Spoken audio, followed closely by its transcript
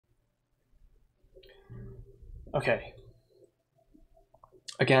Okay.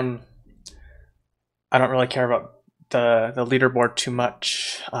 Again, I don't really care about the leaderboard too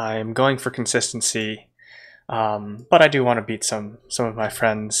much. I'm going for consistency, but I do want to beat some of my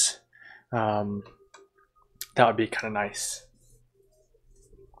friends. That would be kind of nice.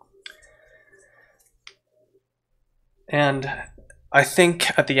 And I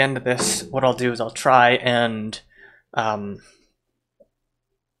think at the end of this, what I'll do is I'll try and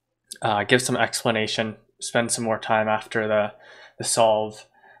give some explanation, spend some more time after the solve,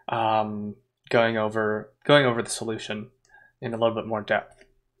 going over the solution in a little bit more depth.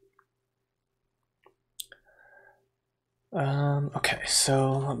 Okay,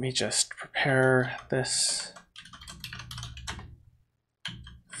 so let me just prepare this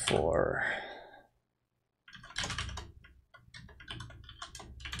for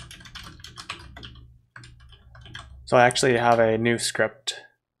so I actually have a new script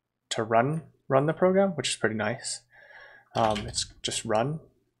to run the program, which is pretty nice. It's just run,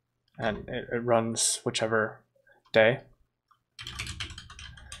 and it runs whichever day.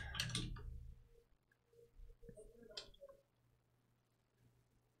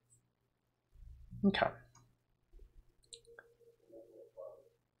 Okay.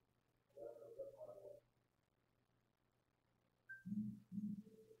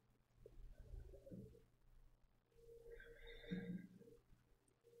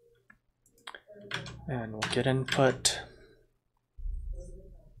 And we'll get input.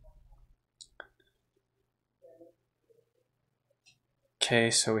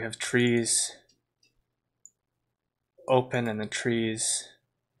 Okay, so we have trees open and the trees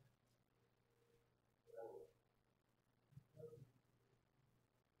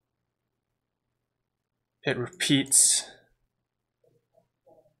it repeats.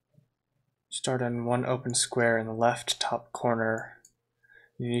 Start in one open square in the left top corner.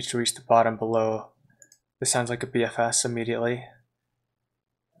 You need to reach the bottom below. This sounds like a BFS immediately.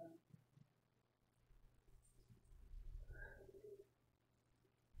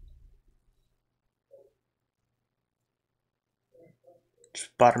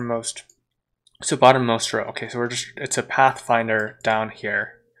 Just bottommost. So bottommost row. Okay, so it's a pathfinder down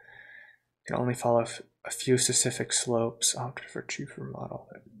here. You can only follow a few specific slopes. Opt for true for model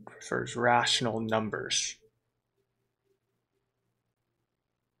that prefers rational numbers.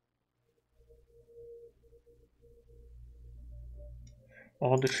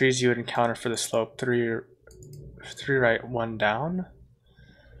 All the trees you would encounter for the slope, three right, one down.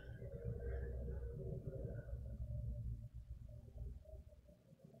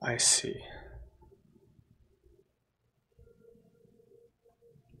 I see.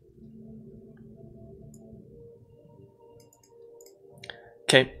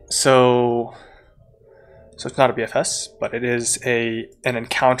 Okay, so it's not a BFS, but it is an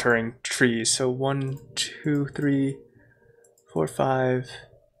encountering trees. So 1, 2, 3, 4, 5,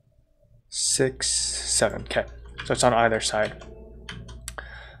 6, 7. Okay, so it's on either side.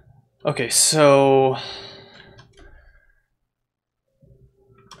 Okay, so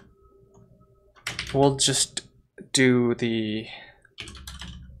we'll just do the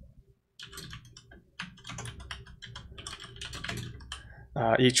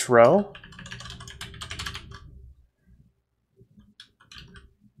each row.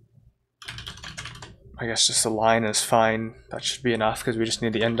 I guess just a line is fine. That should be enough because we just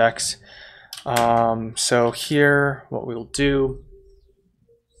need the index. So here, what we'll do.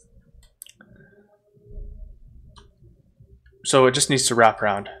 So it just needs to wrap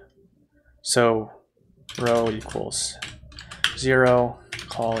around. So row equals 0,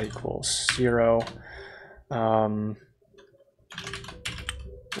 call equals 0,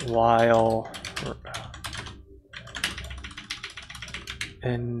 while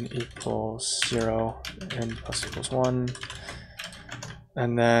n equals 0, n plus equals 1,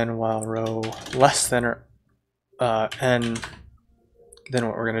 and then while row less than n, then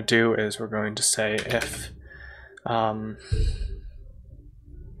what we're going to do is we're going to say if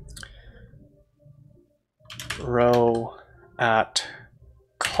row at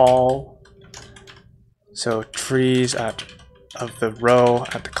call, so trees of the row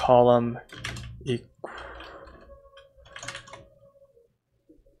at the column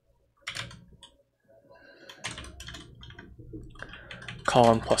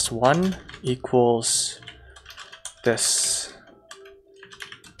column plus 1 equals this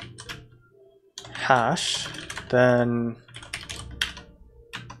hash, then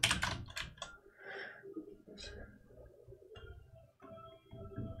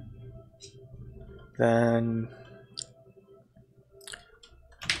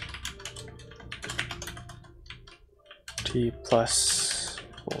t plus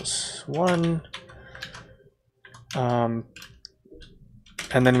equals 1, And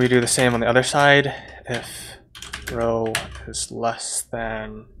then we do the same on the other side. If row is less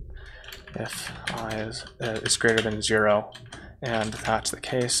than, if I is greater than 0, and that's the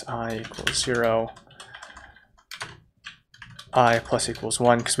case, I equals 0, I plus equals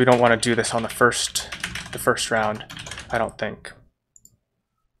 1, because we don't want to do this on the first round, I don't think.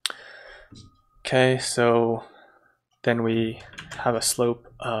 Okay, so then we have a slope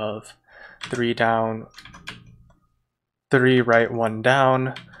of 3 down, 3 right, 1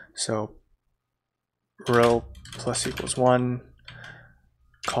 down, so row plus equals 1,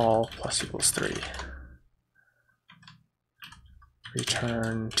 call plus equals 3.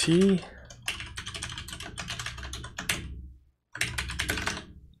 Return t.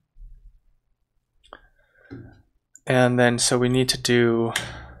 And then so we need to do,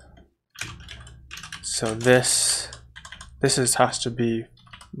 so this has to be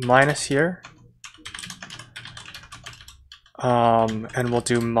minus here. And we'll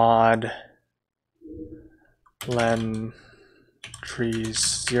do mod len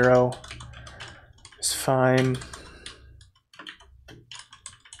trees 0 is fine.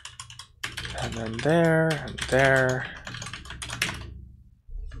 And then there and there.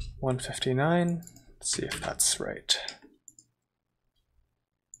 159. Let's see if that's right.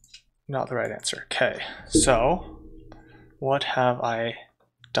 Not the right answer. Okay, so what have I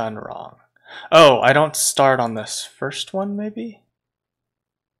done wrong? Oh, I don't start on this first one, maybe?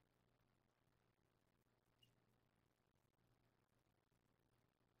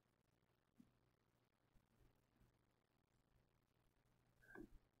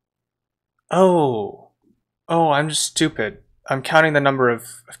 Oh, I'm just stupid. I'm counting the number of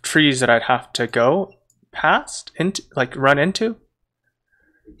trees that I'd have to go past, into, like run into.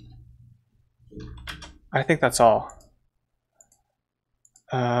 I think that's all.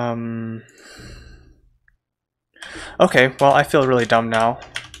 Okay, well, I feel really dumb now.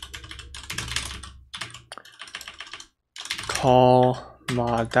 Call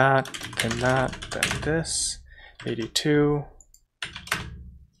mod that, then this, 82.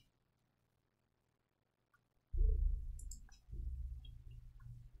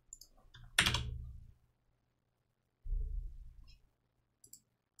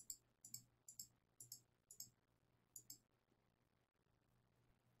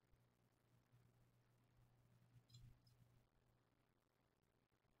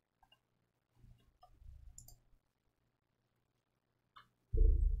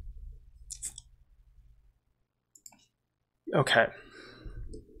 Okay.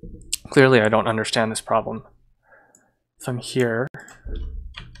 Clearly I don't understand this problem. If I'm here,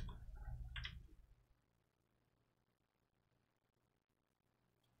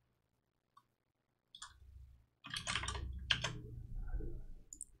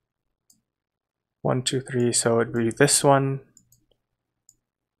 one, two, three, so it'd be this one,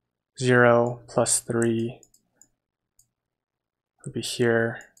 0 plus 3 would be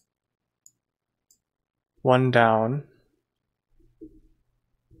here, 1 down,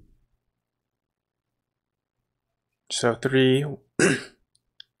 so 3,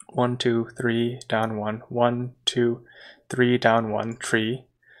 1, 2, 3, down 1, 1, 2, 3, down 1, tree,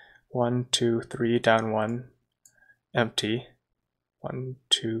 1, 2, 3, down 1, empty, 1,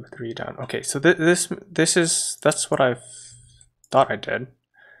 2, 3, down. Okay, so that's what I thought I did.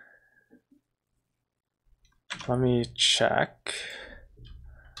 Let me check.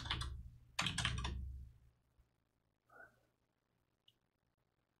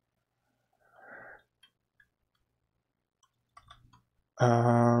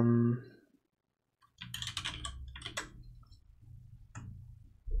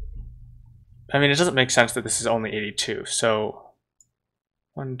 I mean, it doesn't make sense that this is only 82. So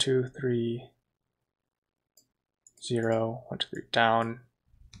 1, 2, 3, 0, 1, 2, 3, down.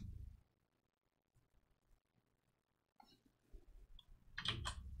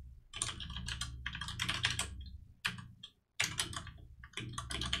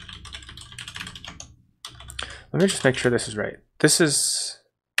 Let me just make sure this is right. This is...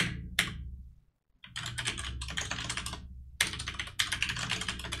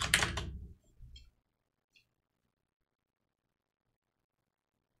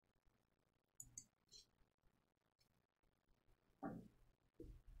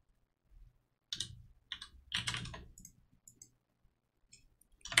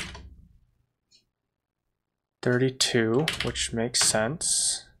 $32, which makes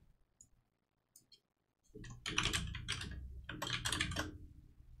sense.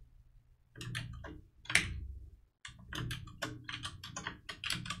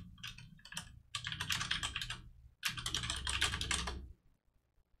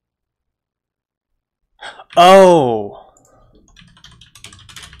 Oh!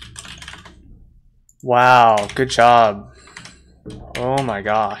 Wow, good job. Oh my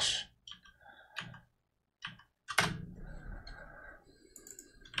gosh.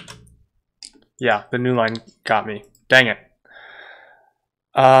 Yeah, the new line got me. Dang it.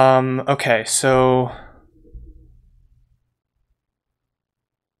 Okay, so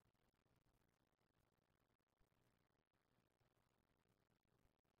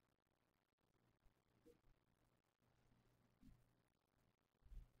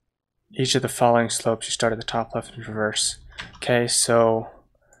each of the following slopes you start at the top left and reverse. Okay, so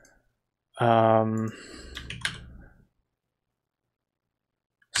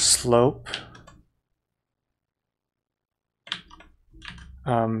slope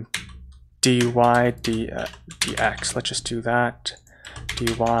dy dx. Let's just do that. Dy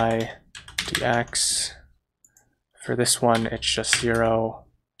dx. For this one, it's just 0,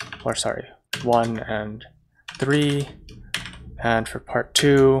 or sorry, 1 and 3. And for part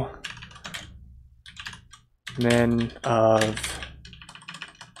 2, min of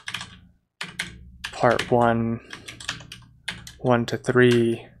part 1, 1 to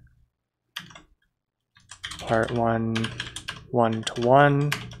 3, part 1, 1 to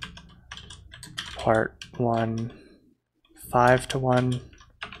 1, part 1, 5 to 1,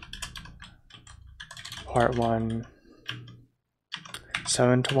 part 1,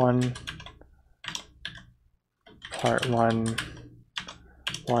 7 to 1, part 1,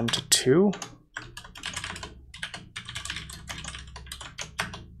 1 to 2,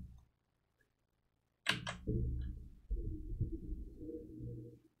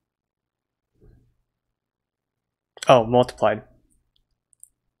 oh, multiplied.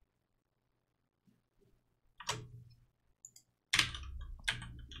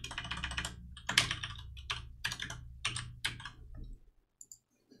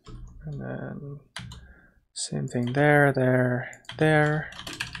 And then same thing there, there.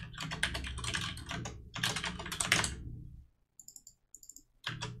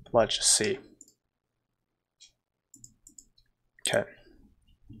 Let's just see. Okay.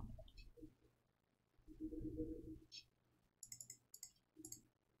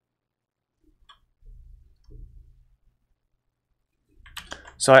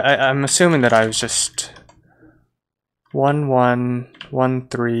 So I'm assuming that I was just 1, 1, 1,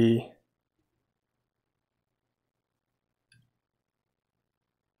 3,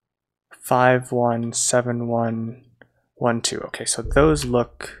 5, 1, 7, 1, 1, 2. Okay, so those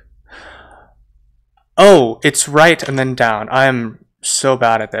look... Oh, it's right and then down. I am so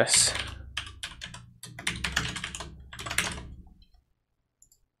bad at this.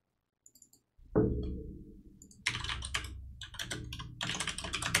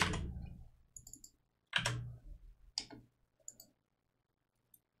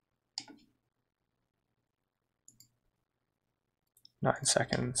 Nine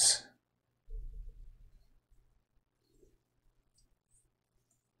seconds.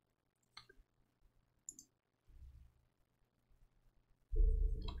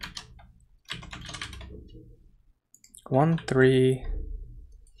 One, 3.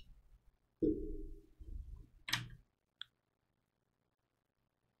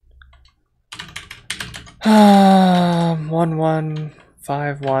 One, 1,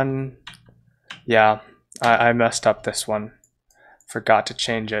 5, 1. Yeah, I messed up this one. Forgot to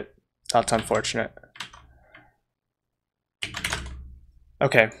change it. That's unfortunate.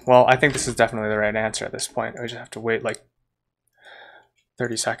 Okay, well, I think this is definitely the right answer at this point. I just have to wait like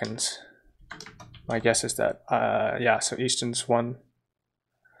 30 seconds. My guess is that, yeah, so Easton's 1.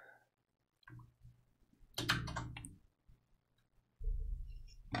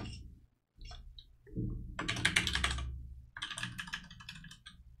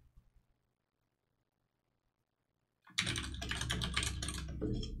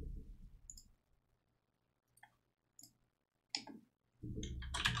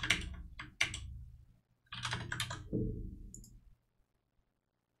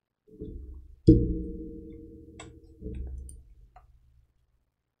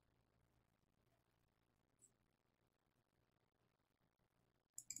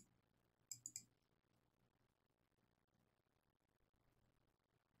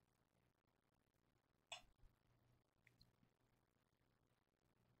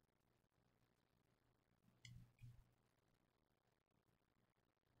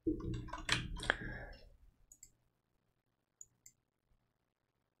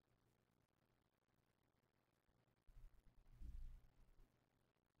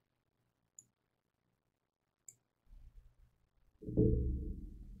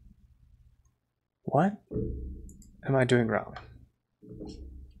 What am I doing wrong?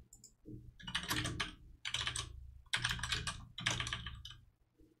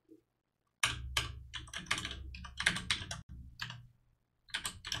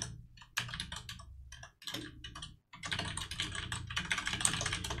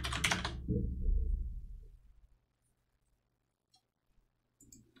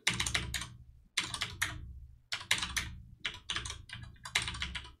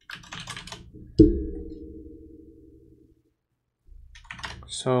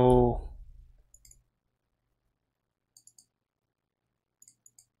 So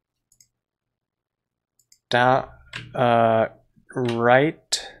down,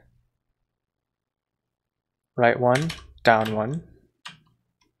 right 1, down 1,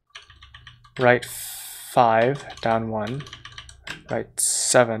 right 5, down 1, right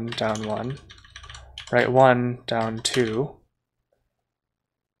 7, down 1, right 1, down 2,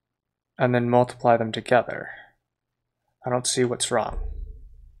 and then multiply them together. I don't see what's wrong.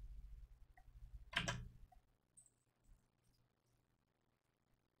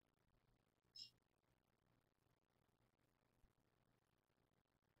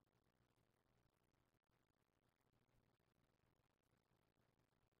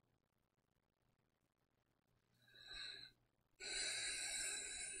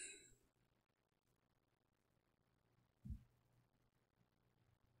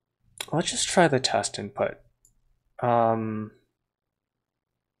 Let's just try the test input.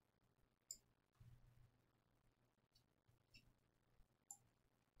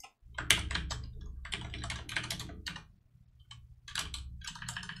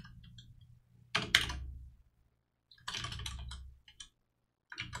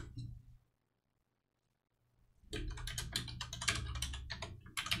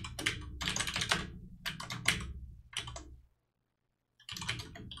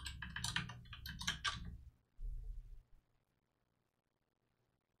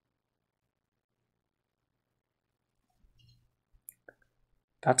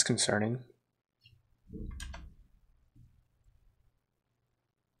 That's concerning.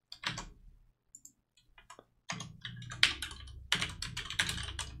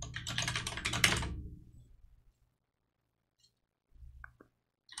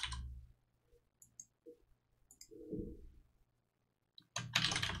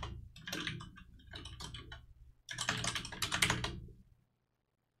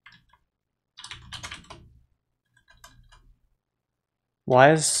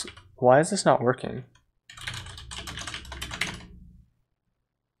 Why is this not working?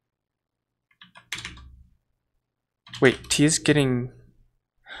 Wait, T is getting...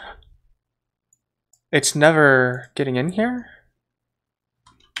 It's never getting in here?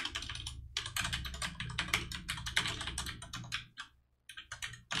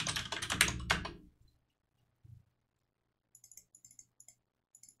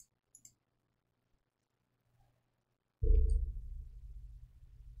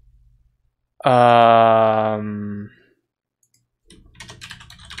 Um...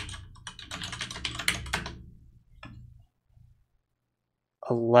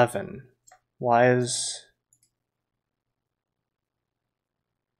 11. Why is...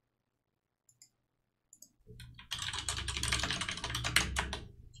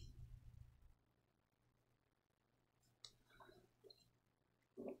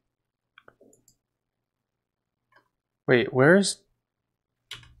 Wait, where's...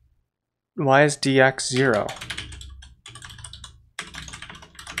 Why is dx 0?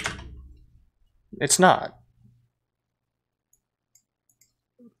 It's not.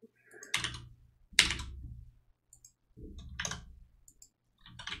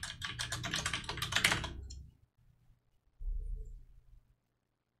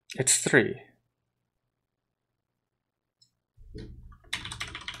 It's 3.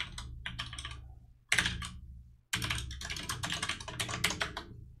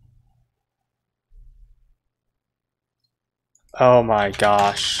 Oh my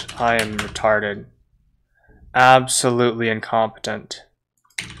gosh, I am retarded. Absolutely incompetent.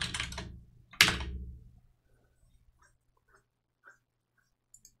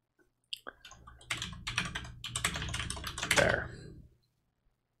 There.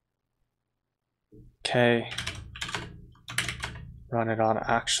 Okay. Run it on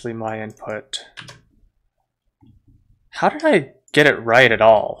actually my input. How did I get it right at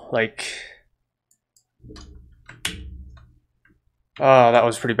all? Like... Oh, that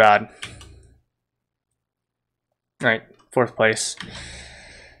was pretty bad. Alright, 4th place.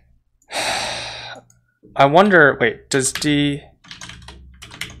 I wonder, wait, does D...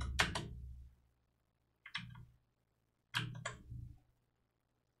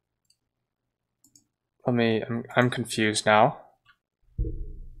 Let me, I'm confused now.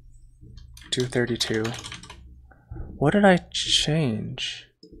 232. What did I change?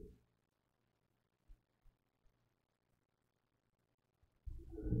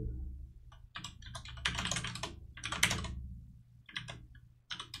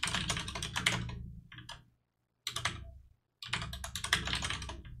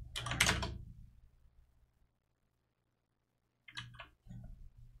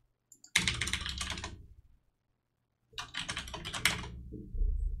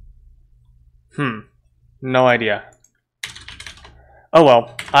 No idea. Oh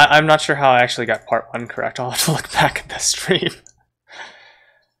well, I'm not sure how I actually got part 1 correct. I'll have to look back at the stream.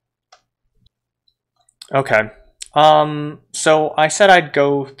 Okay. So I said I'd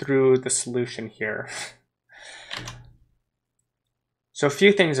go through the solution here. So a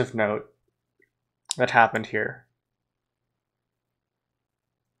few things of note that happened here.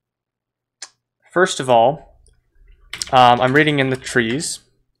 First of all, I'm reading in the trees.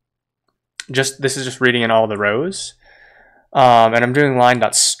 This is just reading in all the rows. And I'm doing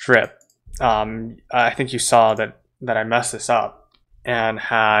line.strip. I think you saw that I messed this up and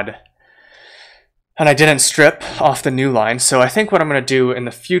I didn't strip off the new line. So I think what I'm going to do in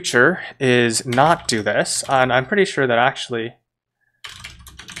the future is not do this. And I'm pretty sure that actually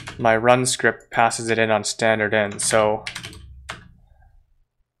my run script passes it in on standard in. So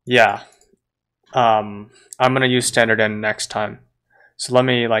yeah, I'm going to use standard in next time. So let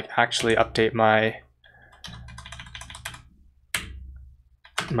me actually update my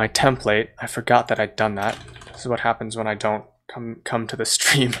template. I forgot that I'd done that. This is what happens when I don't come to the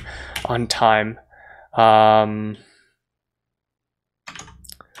stream on time.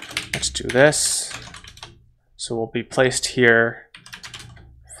 Let's do this. So we'll be placed here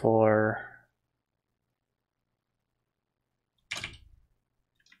for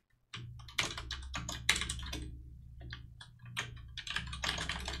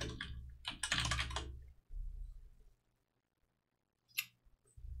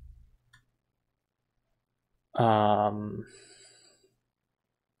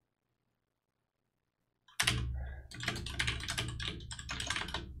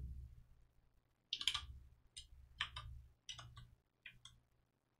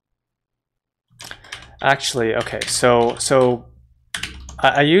actually, okay, so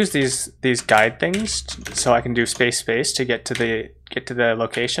I use these guide things so I can do space to get to the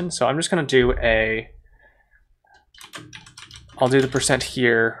location. So I'm just gonna do I'll do the percent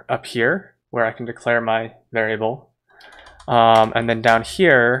here up here where I can declare my variable, and then down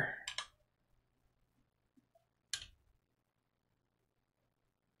here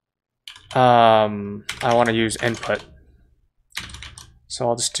I want to use input. So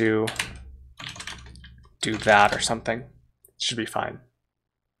I'll just do that or something. It should be fine.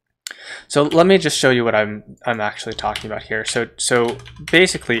 So let me just show you what I'm actually talking about here. So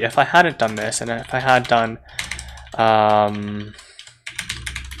basically, if I hadn't done this, and if I had done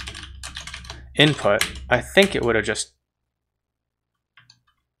input, I think it would have just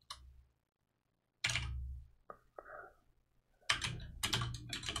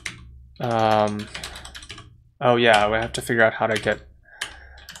oh yeah, we have to figure out how to get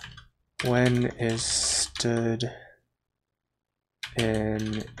when is std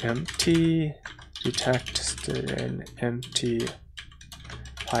in empty detect std empty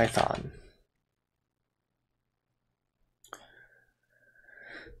Python.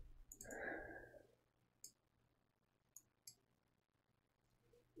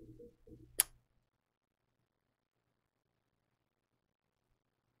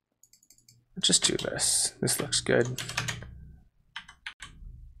 Let's just do this. This looks good.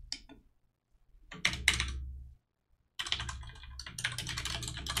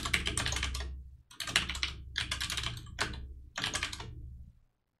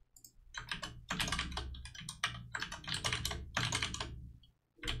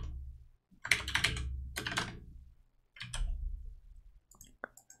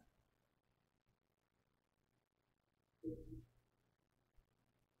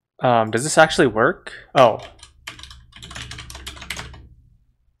 Does this actually work? Oh.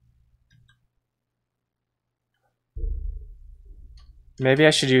 Maybe I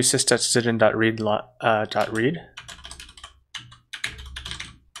should use sys.stdin.read.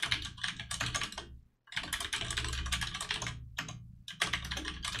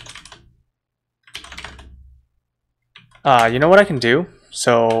 You know what I can do?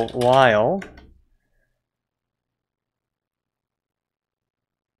 So while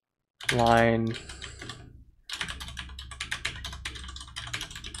line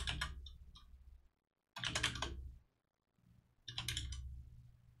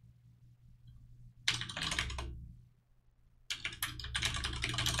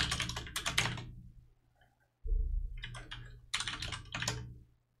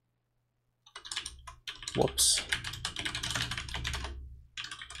whoops.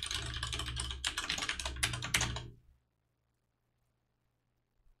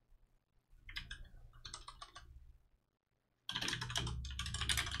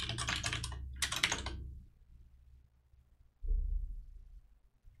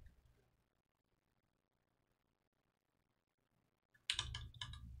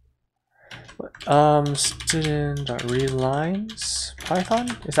 stdin.readLines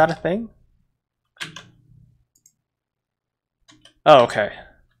Python? Is that a thing? Oh, okay.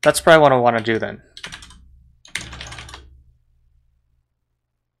 That's probably what I want to do then.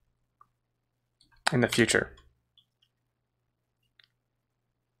 In the future.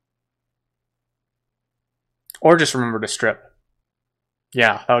 Or just remember to strip.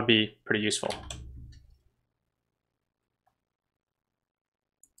 Yeah, that would be pretty useful.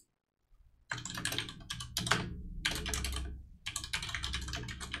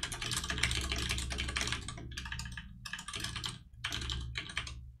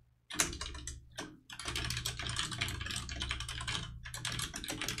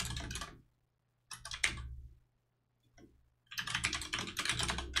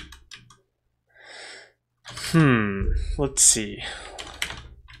 Let's see.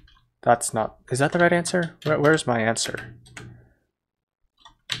 That's not, is that the right answer? Where's my answer?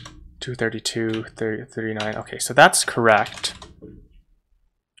 232, 39. Okay, so that's correct.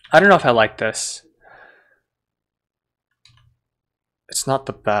 I don't know if I like this. It's not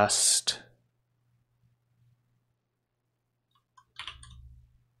the best.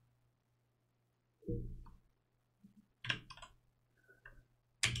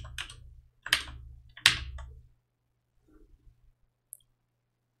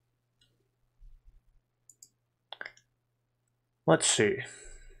 Let's see.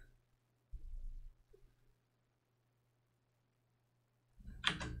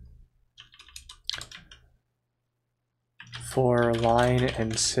 For line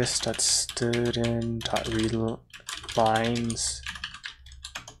insist that stdin.readLines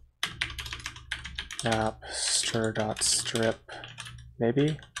map str.strip,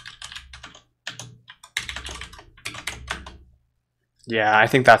 maybe? Yeah, I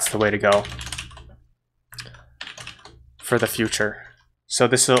think that's the way to go for the future. So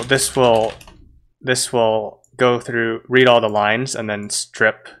this will go through, read all the lines, and then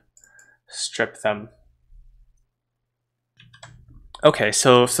strip them. Okay,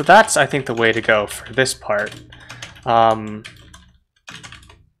 so that's, I think, the way to go for this part.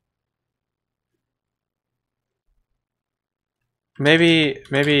 Maybe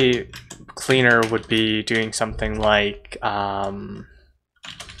cleaner would be doing something like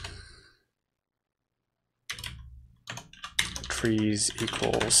trees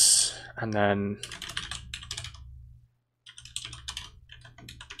equals, and then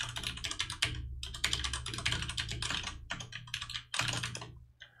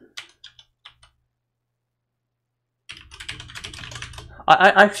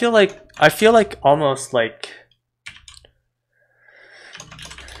I feel like almost like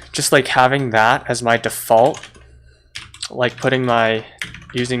just like having that as my default, like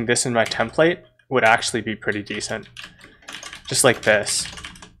using this in my template would actually be pretty decent. Just like this.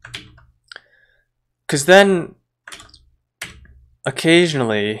 Because then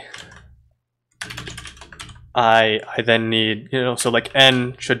occasionally I then need, so like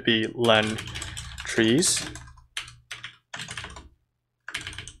n should be len trees.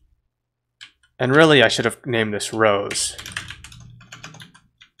 And really I should have named this rows.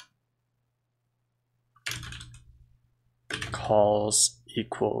 Calls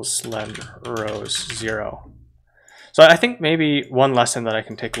equals len rows 0. So I think maybe one lesson that I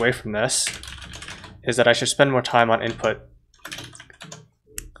can take away from this is that I should spend more time on input.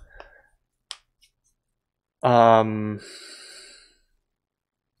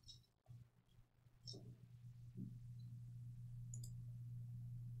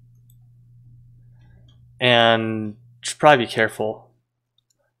 And should probably be careful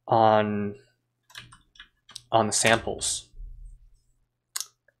on the samples,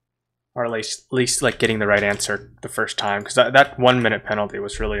 or at least like getting the right answer the first time, because that 1 minute penalty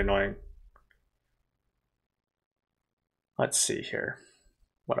was really annoying. Let's see here,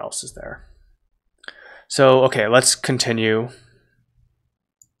 what else is there? So okay, let's continue.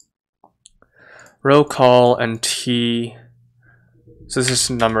 Row call and t. So this is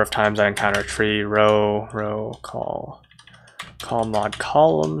the number of times I encounter a tree. Row call mod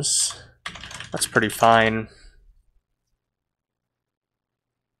columns. That's pretty fine.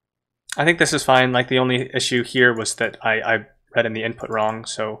 I think this is fine. Like the only issue here was that I read in the input wrong,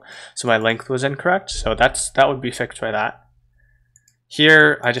 so my length was incorrect. So that would be fixed by that.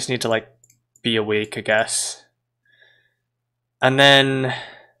 Here I just need to like be awake, I guess. And then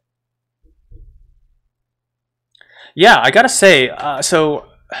yeah, I gotta say, so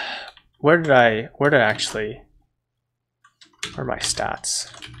where are my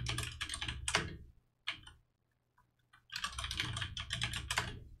stats?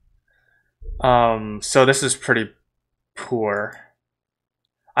 So this is pretty poor.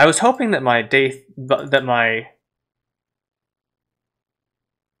 I was hoping that my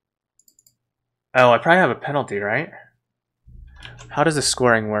oh, I probably have a penalty, right? How does the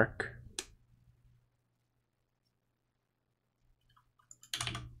scoring work?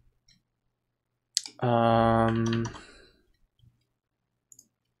 No,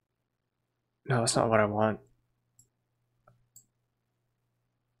 that's not what I want.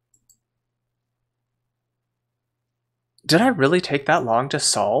 Did I really take that long to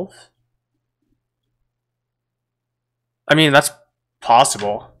solve? I mean, that's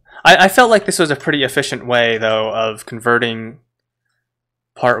possible. I felt like this was a pretty efficient way, though, of converting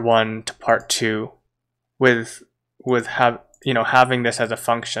part 1 to part 2 with having this as a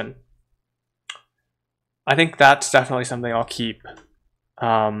function. I think that's definitely something I'll keep.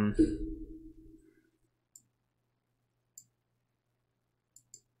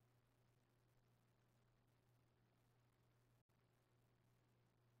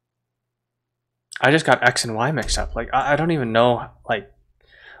 I just got X and Y mixed up. Like, I don't even know like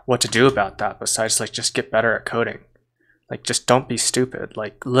what to do about that besides like just get better at coding. Like, just don't be stupid.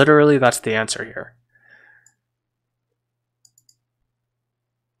 Like, literally, that's the answer here.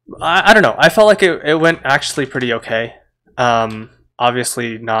 I don't know. I felt like it went actually pretty okay.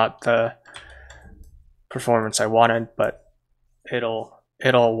 Obviously not the performance I wanted, but it'll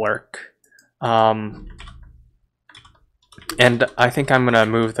work. And I think I'm gonna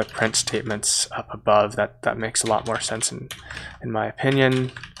move the print statements up above. That makes a lot more sense in my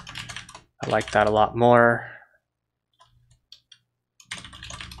opinion. I like that a lot more.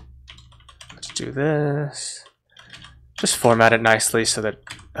 Let's do this. Just format it nicely so that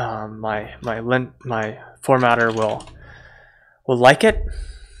my formatter will like it.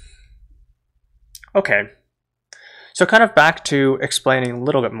 Okay. So kind of back to explaining a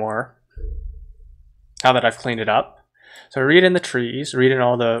little bit more now that I've cleaned it up. So read in the trees, read in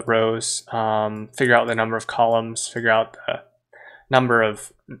all the rows, figure out the number of columns, figure out the number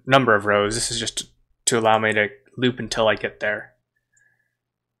of rows. This is just to allow me to loop until I get there.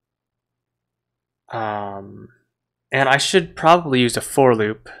 And I should probably use a for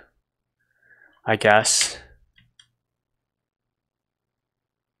loop, I guess.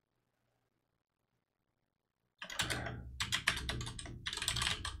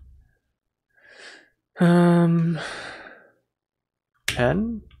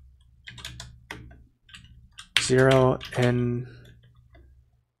 N 0 n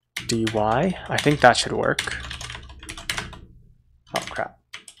dy. I think that should work. Oh crap.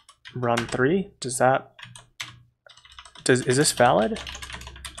 Run 3. Is this valid?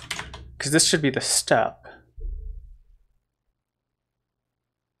 Because this should be the step.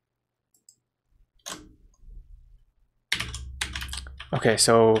 Okay,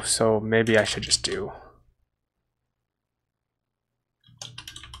 so maybe I should just do.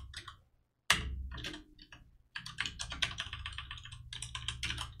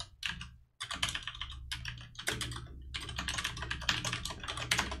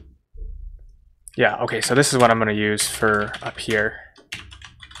 Yeah, okay, so this is what I'm going to use for up here.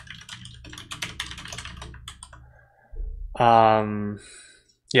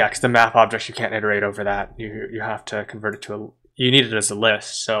 Yeah, because the map object, you can't iterate over that. You have to convert it to you need it as a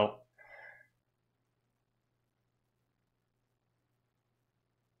list, so.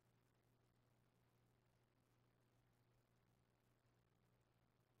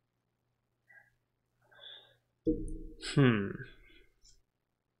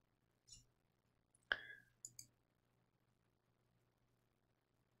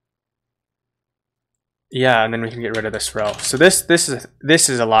 Yeah, and then we can get rid of this row. So this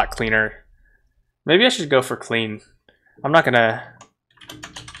is a lot cleaner. Maybe I should go for clean. I'm not gonna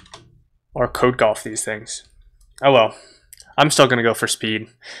or code golf these things. Oh well. I'm still gonna go for speed.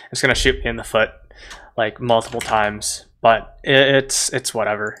 It's gonna shoot me in the foot like multiple times, but it's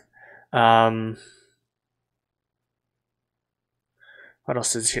whatever. What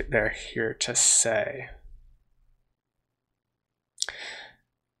else is there here to say?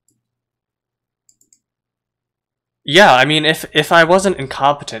 Yeah, I mean, if I wasn't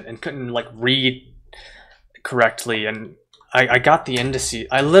incompetent and couldn't like read correctly, and I got the indices,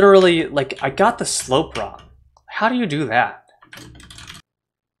 I literally I got the slope wrong. How do you do that?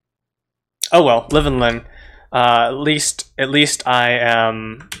 Oh well, live and learn. At least I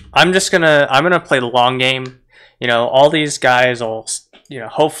am. I'm gonna play the long game. You know, all these guys will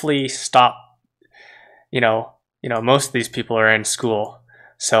hopefully stop. Most of these people are in school,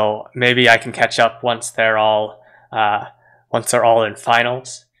 so maybe I can catch up once they're all in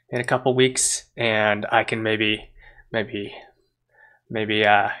finals in a couple weeks, and I can maybe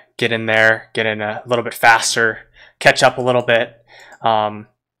get in there, get in a little bit faster, catch up a little bit.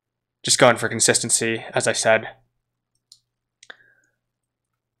 just going for consistency, as I said.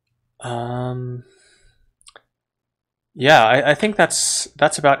 Yeah, I think that's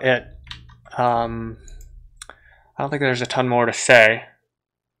about it. I don't think there's a ton more to say.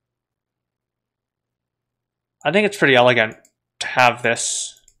 I think it's pretty elegant to have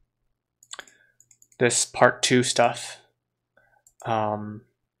this part 2 stuff. I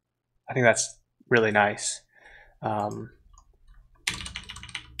think that's really nice.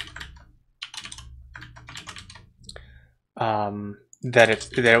 That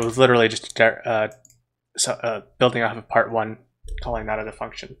it was literally just building off of part 1, calling that as a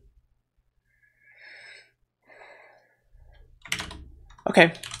function.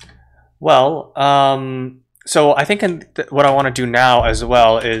 Okay, well, so I think what I want to do now as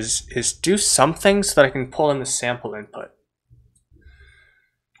well is do something so that I can pull in the sample input.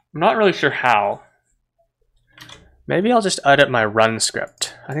 I'm not really sure how. Maybe I'll just edit my run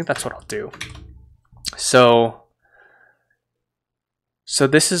script. I think that's what I'll do. So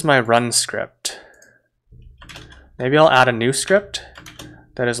this is my run script. Maybe I'll add a new script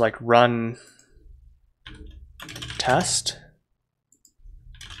that is like run test.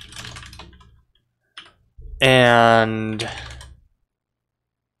 And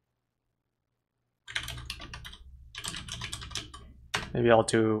maybe I'll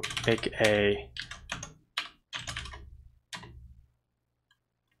make a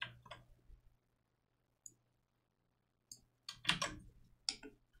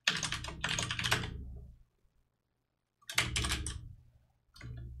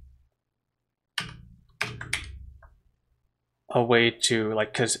way to,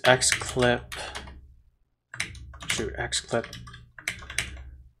 like, because xclip,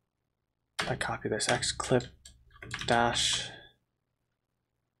 I copy this, xclip dash,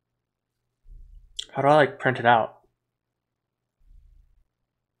 how do I like print it out?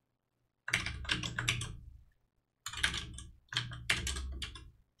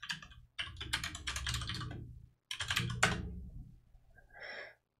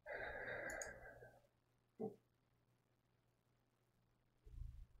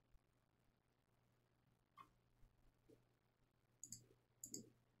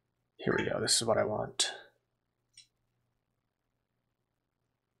 Here we go, this is what I want.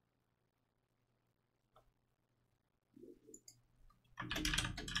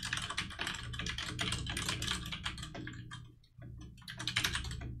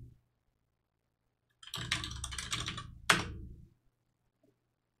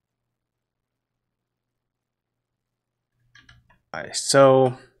 Alright,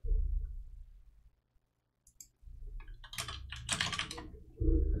 so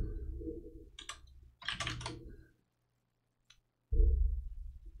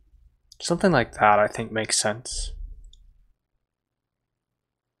something like that I think makes sense.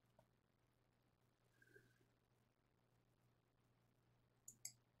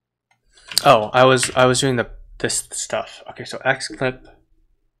 Oh, I was doing this stuff. Okay, so xclip.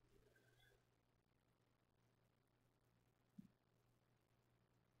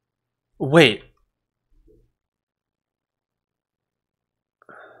 Wait.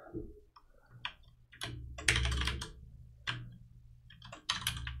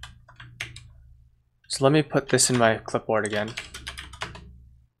 So let me put this in my clipboard again.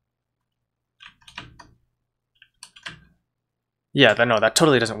 Yeah, no, that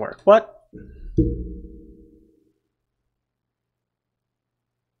totally doesn't work. What?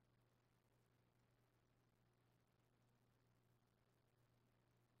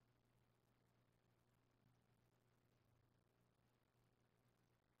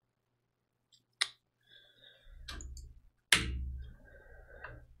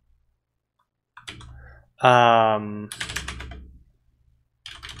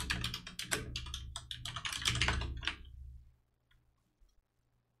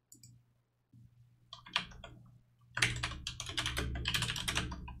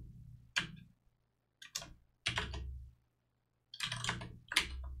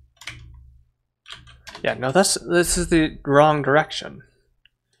 Yeah, no, this is the wrong direction.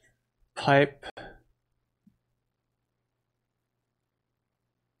 Pipe.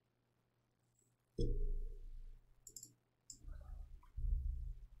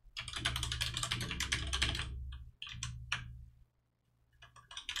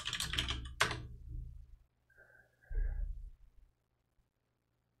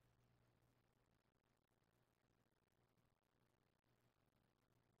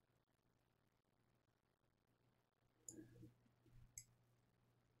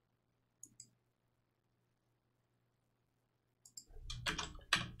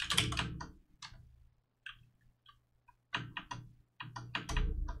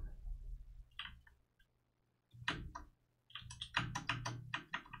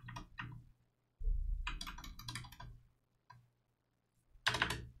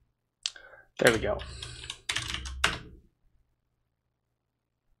 There we go.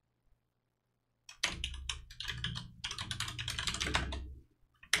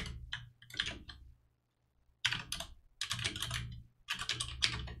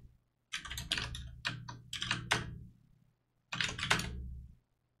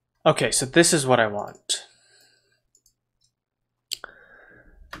 Okay, so this is what I want.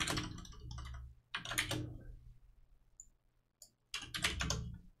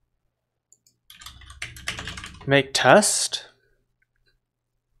 Make test.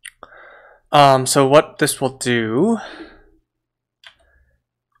 So what this will do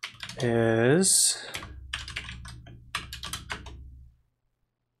is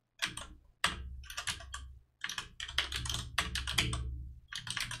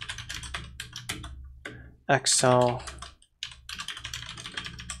Excel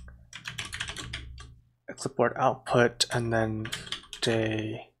clipboard output and then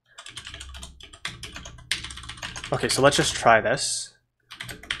day. Okay, so let's just try this.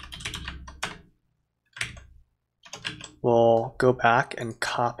 We'll go back and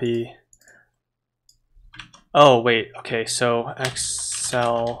copy. Oh, wait. Okay, so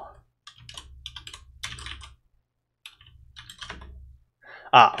Excel.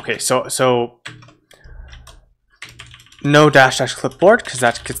 Okay, so no dash dash clipboard, because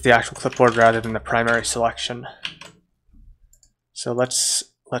that gets the actual clipboard rather than the primary selection. So let's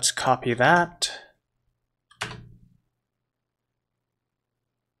copy that.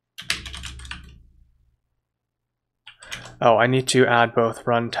 Oh, I need to add both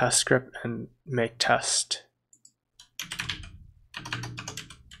run test script and make test.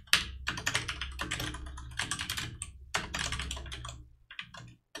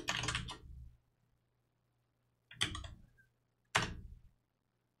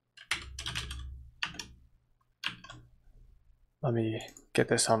 Let me get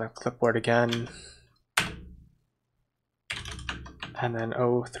this on the clipboard again. And then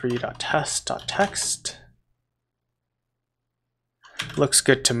o3.test.text. Looks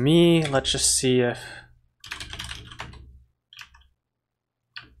good to me. Let's just see if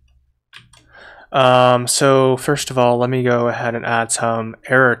so first of all, let me go ahead and add some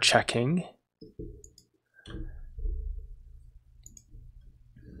error checking.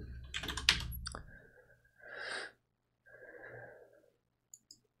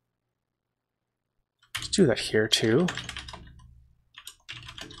 Let's do that here too.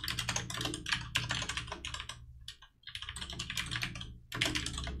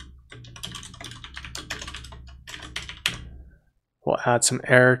 We'll add some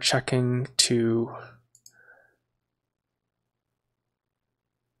error checking to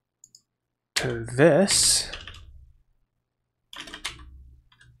this.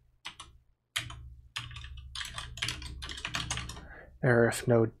 Error if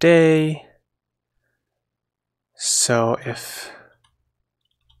no day. So if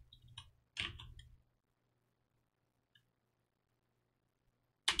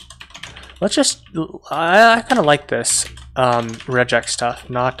let's just, I kind of like this regex stuff,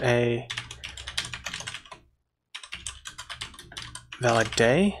 not a valid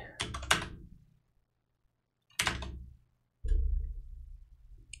day.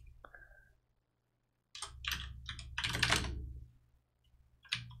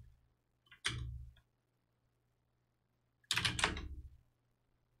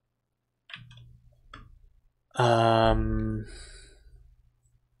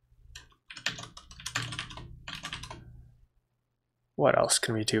 What else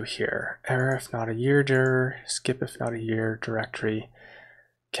can we do here? Error if not a year dir, skip if not a year directory.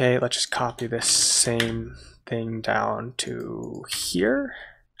 Okay, let's just copy this same thing down to here.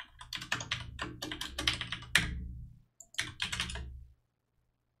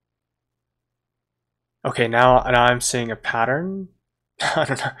 Okay, now I'm seeing a pattern. I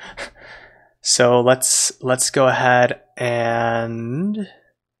don't know. So let's go ahead and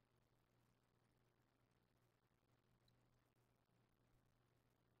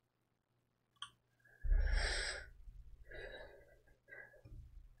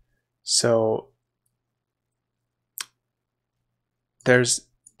so there's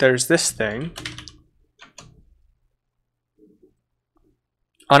this thing.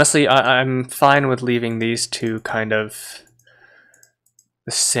 Honestly, I'm fine with leaving these two kind of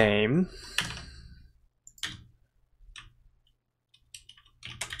the same.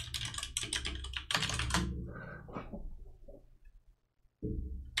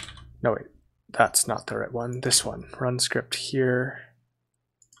 No, wait, that's not the right one. This one, run script here.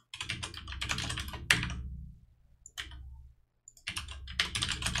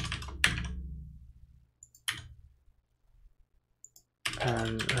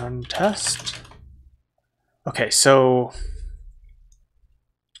 and run test. Okay, so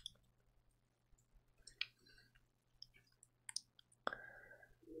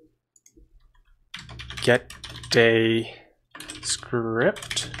get day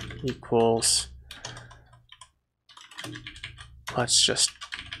script equals, let's just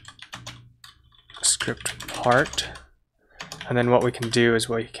script part, and then what we can do is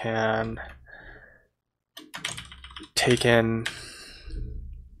we can take in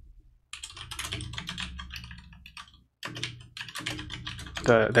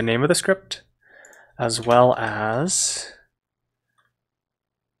the name of the script, as well as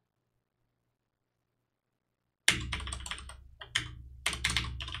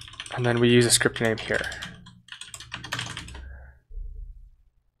and then we use a script name here.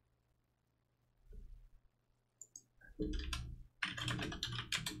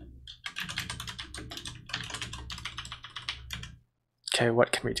 Okay,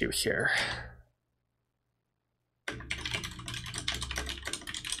 what can we do here?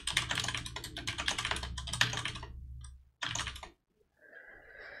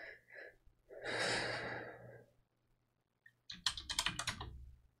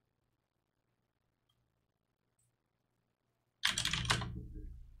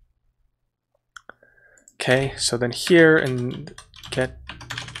 Okay, so then here in get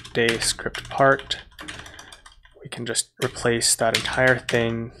day script part, we can just replace that entire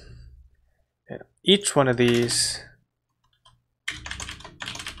thing. And each one of these,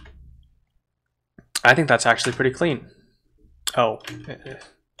 I think that's actually pretty clean. Oh,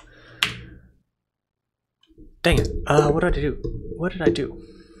 dang it! What did I do? What did I do?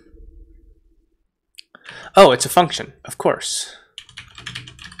 Oh, it's a function, of course.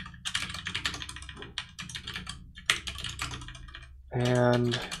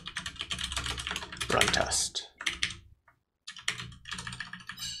 And run test.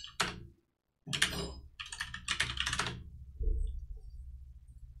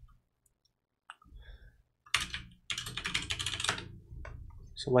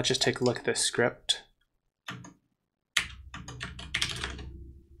 So let's just take a look at this script.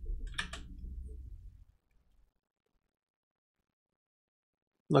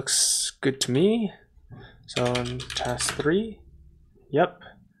 Looks good to me. So in task 3, yep.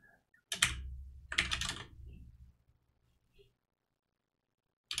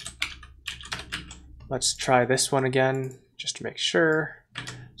 Let's try this one again, just to make sure.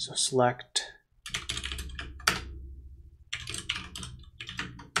 So select.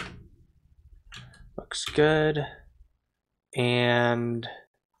 Looks good. And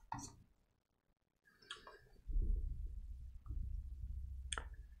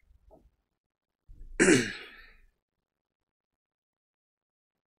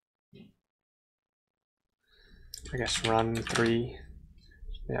I guess run 3.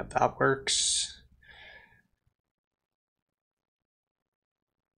 Yeah, that works.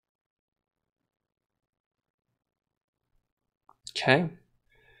 Okay.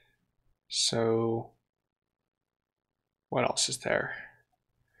 So what else is there?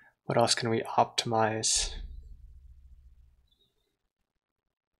 What else can we optimize?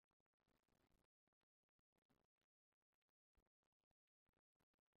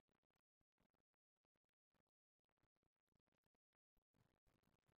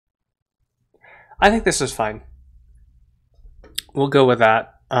 I think this is fine. We'll go with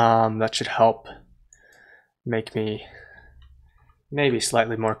that. That should help make me maybe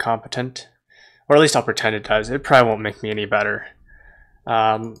slightly more competent. Or at least I'll pretend it does. It probably won't make me any better.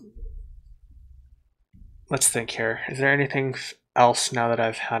 Let's think here. Is there anything else now that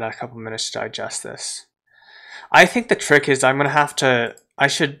I've had a couple minutes to digest this? I think the trick is I'm gonna have to. I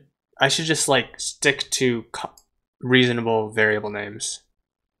should just like stick to reasonable variable names.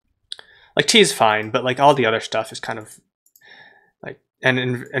 Like t is fine, but like all the other stuff is kind of like and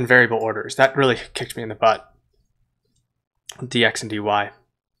in variable orders. That really kicked me in the butt. Dx and dy,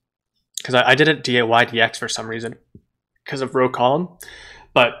 because I did it dy dx for some reason because of row column,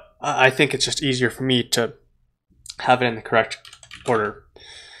 but I think it's just easier for me to have it in the correct order.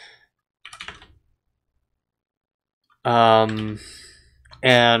 And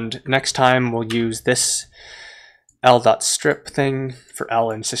next time we'll use this l.strip thing for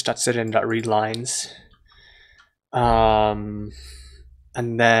l and sys.stdin.readlines.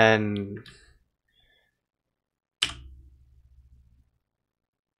 And then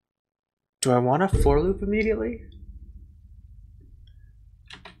do I want a for loop immediately?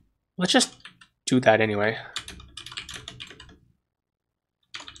 Let's just do that anyway.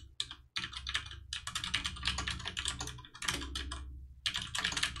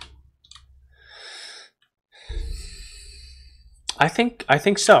 I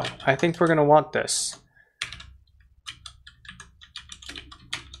think so. I think we're gonna want this.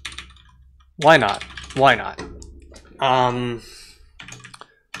 Why not? Why not?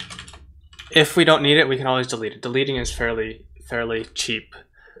 If we don't need it, we can always delete it. Deleting is fairly cheap.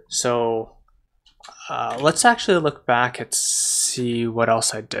 So let's actually look back and see what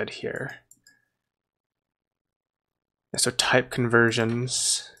else I did here. So type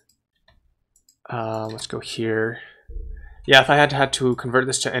conversions. Let's go here. Yeah, if I had to convert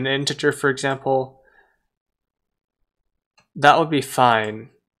this to an integer, for example, that would be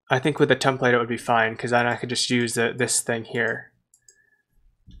fine. I think with the template it would be fine, because then I could just use this thing here.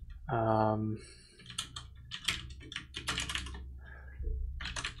 Something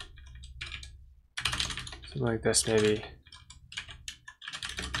like this, maybe.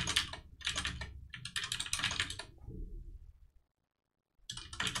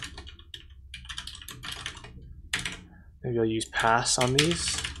 Maybe I'll use pass on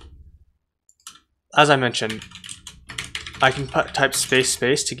these. As I mentioned, I can type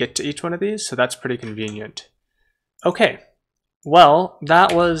space to get to each one of these, so that's pretty convenient. Okay, well,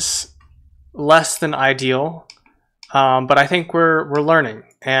 that was less than ideal, but I think we're learning.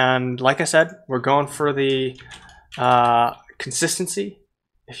 And like I said, we're going for the consistency.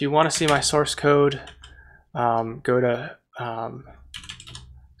 If you want to see my source code, go to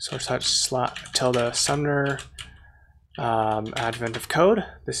source/tilde advent of code.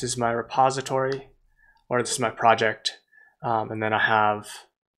 This is my repository, or this is my project. And then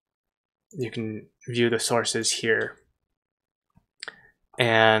you can view the sources here.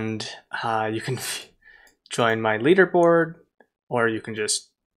 And you can join my leaderboard, or you can just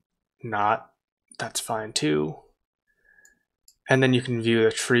not, that's fine too. And then you can view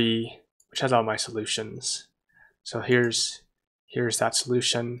the tree, which has all my solutions. So here's that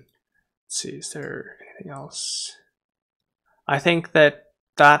solution. Let's see, is there anything else? I think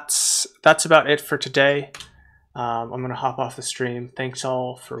that's about it for today. I'm going to hop off the stream. Thanks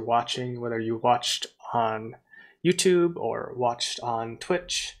all for watching, whether you watched on YouTube or watched on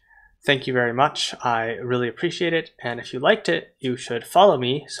Twitch. Thank you very much. I really appreciate it. And if you liked it, you should follow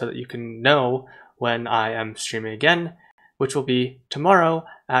me so that you can know when I am streaming again, which will be tomorrow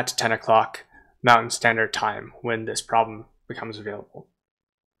at 10 o'clock Mountain Standard Time when this problem becomes available.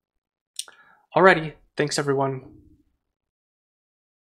 Alrighty, thanks everyone.